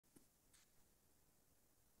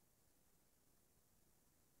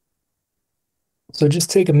So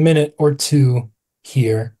just take a minute or two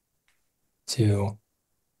here to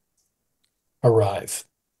arrive.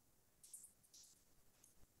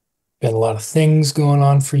 Got a lot of things going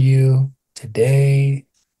on for you today,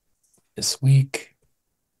 this week,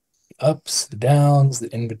 the ups, the downs,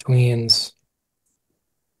 the in-betweens.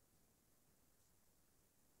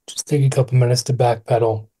 Just take a couple minutes to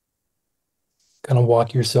backpedal, kind of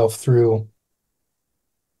walk yourself through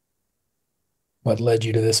what led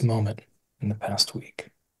you to this moment in the past week.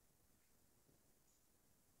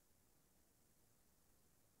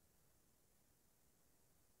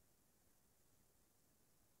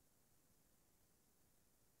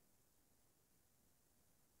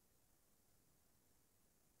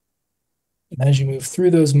 And as you move through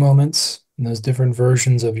those moments and those different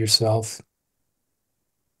versions of yourself,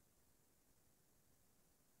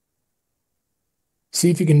 see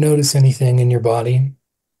if you can notice anything in your body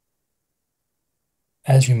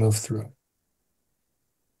as you move through.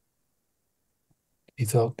 If you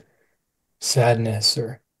felt sadness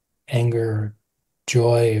or anger or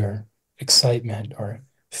joy or excitement or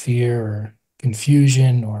fear or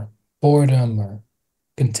confusion or boredom or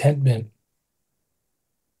contentment,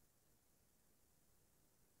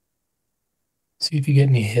 see if you get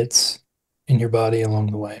any hits in your body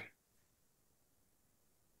along the way.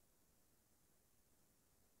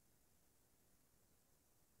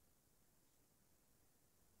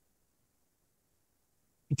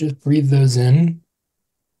 Just breathe those in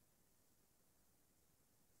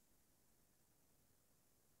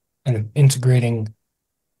and integrating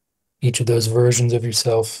each of those versions of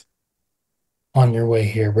yourself on your way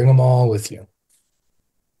here. Bring them all with you.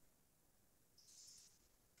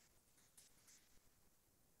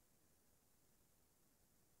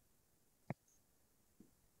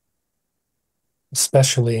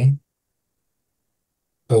 Especially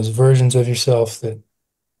those versions of yourself that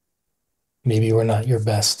maybe were not your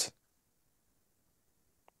best.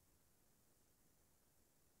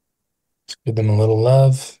 Just give them a little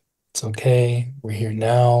love. It's okay. We're here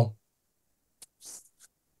now.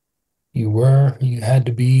 You were who you had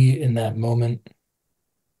to be in that moment.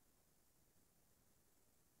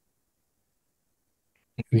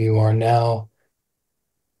 Who you are now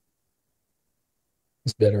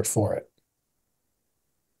is better for it.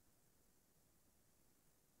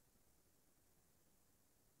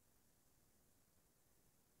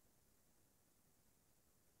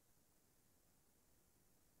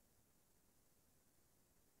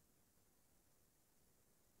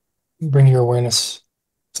 Bring your awareness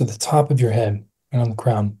to the top of your head and on the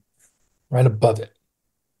crown, right above it.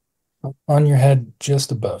 On your head,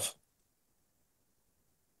 just above.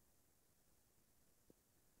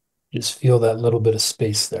 Just feel that little bit of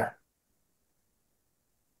space there.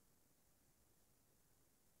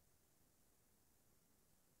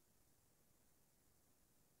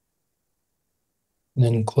 And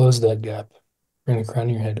then close that gap. Bring the crown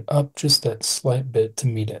of your head up just that slight bit to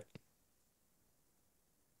meet it.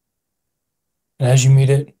 And as you meet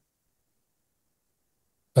it,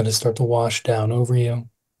 let it start to wash down over you.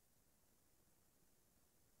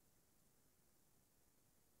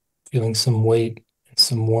 Feeling some weight and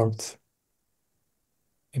some warmth.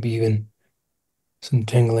 Maybe even some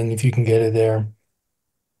tingling if you can get it there.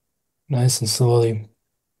 Nice and slowly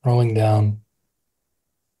rolling down.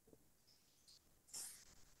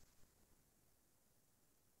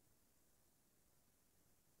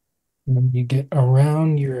 And then you get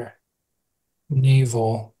around your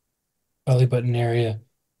navel, belly button area,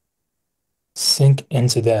 sink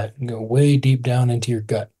into that and go way deep down into your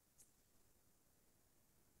gut,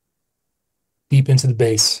 deep into the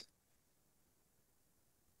base.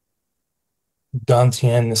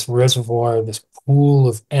 Dantian, this reservoir, this pool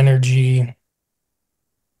of energy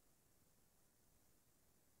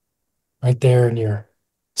right there in your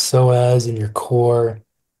psoas, in your core,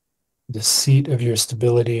 the seat of your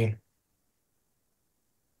stability.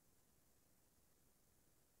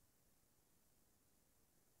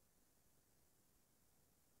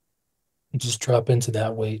 And just drop into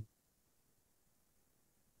that weight.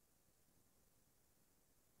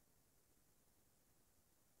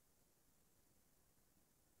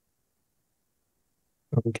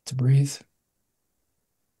 Don't forget to breathe.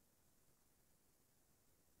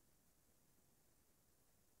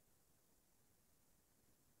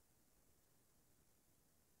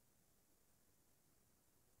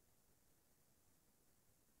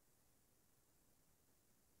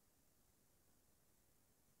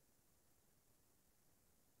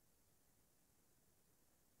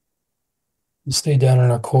 We'll stay down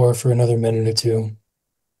in our core for another minute or two.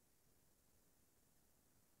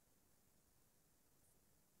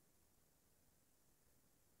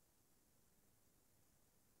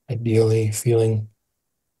 Ideally, feeling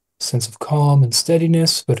a sense of calm and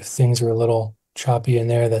steadiness, but if things are a little choppy in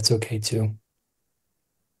there, that's okay too.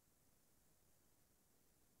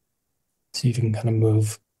 See if you can kind of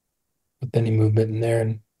move with any movement in there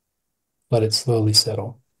and let it slowly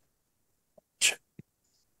settle.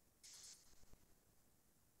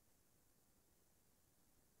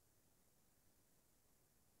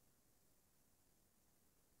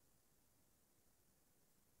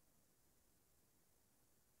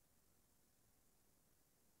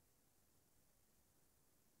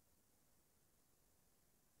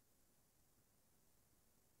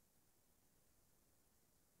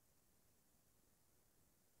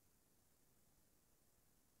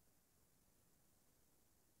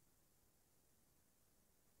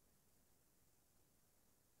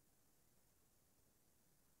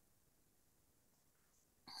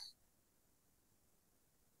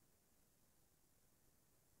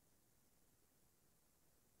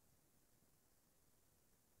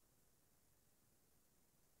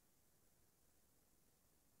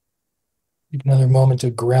 Take another moment to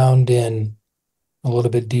ground in a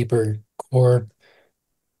little bit deeper, core,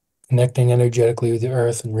 connecting energetically with the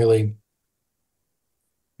earth and really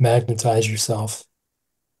magnetize yourself.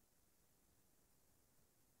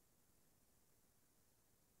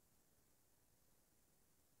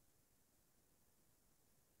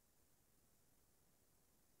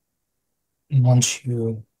 And once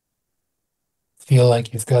you feel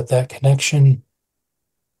like you've got that connection,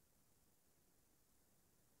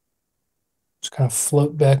 just kind of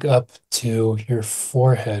float back up to your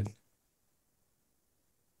forehead,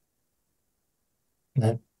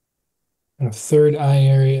 that kind of third eye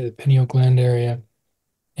area, the pineal gland area.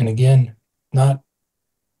 And again, not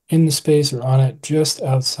in the space or on it, just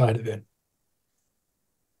outside of it.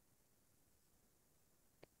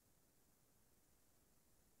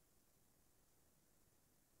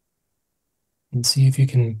 And see if you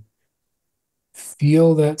can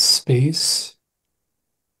feel that space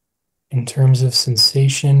in terms of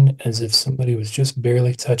sensation as if somebody was just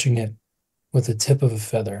barely touching it with the tip of a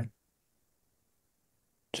feather.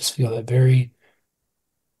 Just feel that very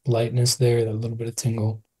lightness there, that little bit of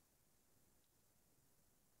tingle.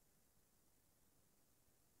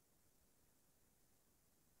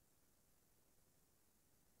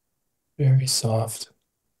 Very soft.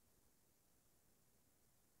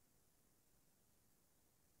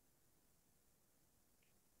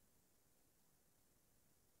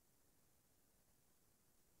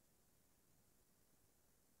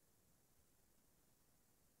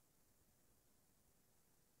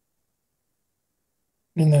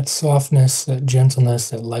 And that softness, that gentleness,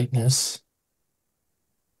 that lightness,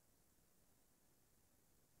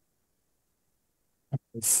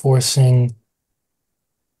 forcing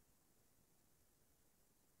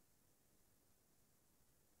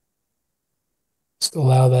just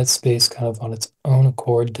allow that space kind of on its own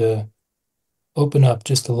accord to open up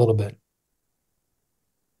just a little bit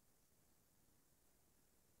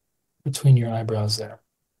between your eyebrows there.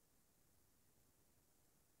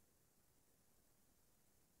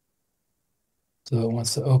 So it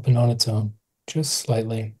wants to open on its own, just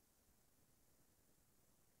slightly.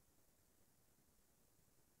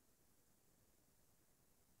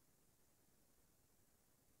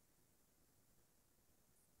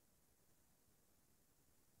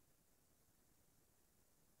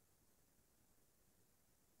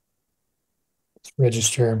 Just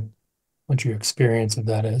register what your experience of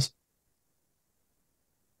that is.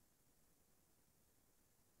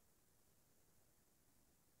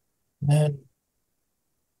 And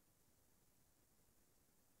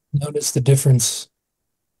notice the difference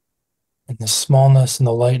in the smallness and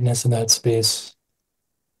the lightness in that space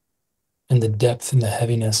and the depth and the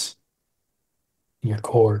heaviness in your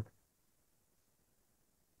core.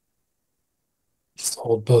 Just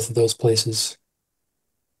hold both of those places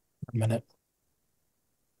for a minute.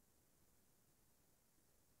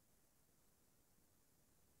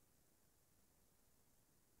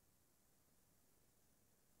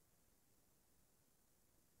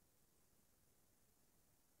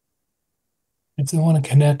 If they want to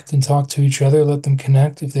connect and talk to each other, let them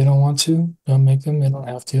connect. If they don't want to, don't make them. They don't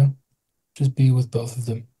have to. Just be with both of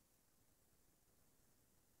them.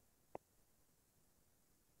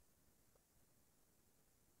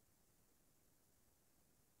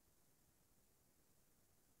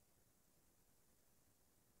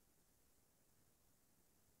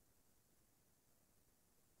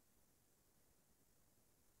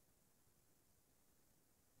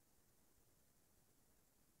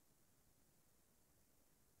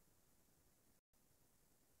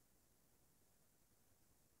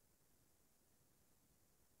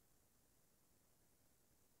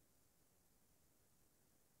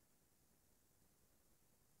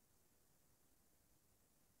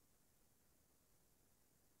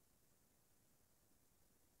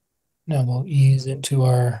 Now we'll ease into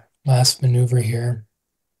our last maneuver here.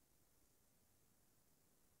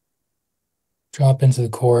 Drop into the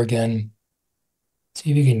core again.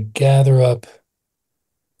 See if you can gather up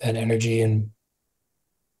that energy and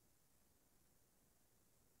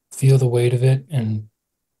feel the weight of it and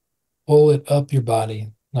pull it up your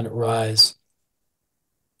body. Let it rise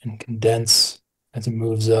and condense as it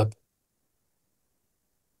moves up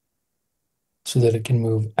so that it can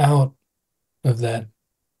move out of that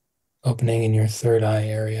opening in your third eye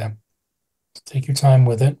area. So take your time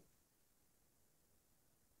with it.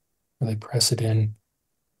 Really press it in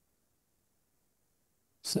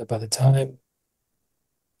so that by the time it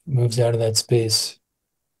moves out of that space,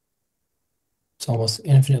 it's almost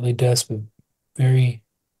infinitely dense, but very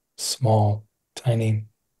small, tiny,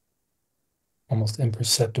 almost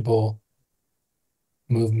imperceptible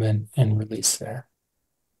movement and release there.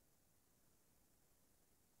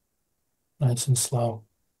 Nice and slow.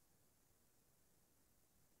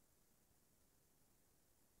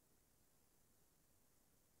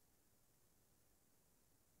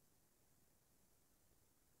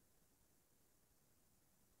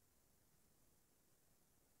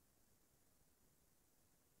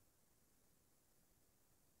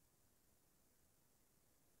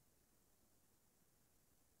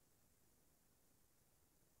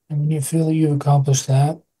 And when you feel that you've accomplished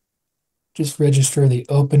that, just register the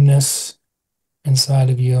openness inside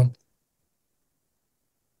of you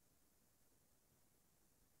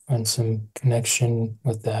and some connection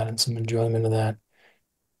with that and some enjoyment of that.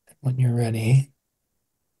 When you're ready,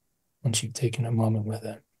 once you've taken a moment with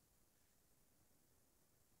it,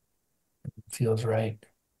 feels right,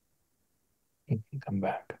 you can come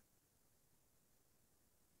back.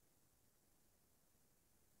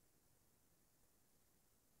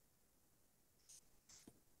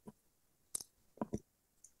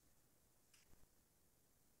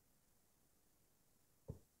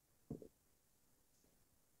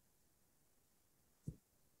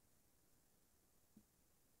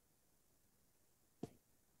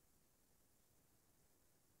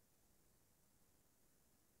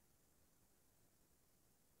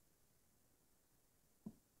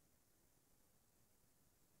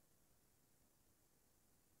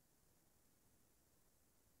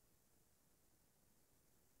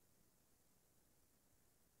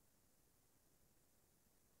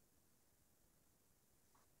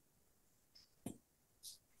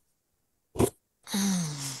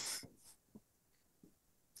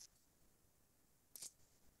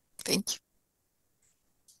 Thank you.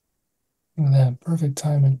 Look at that, perfect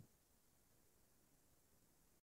timing.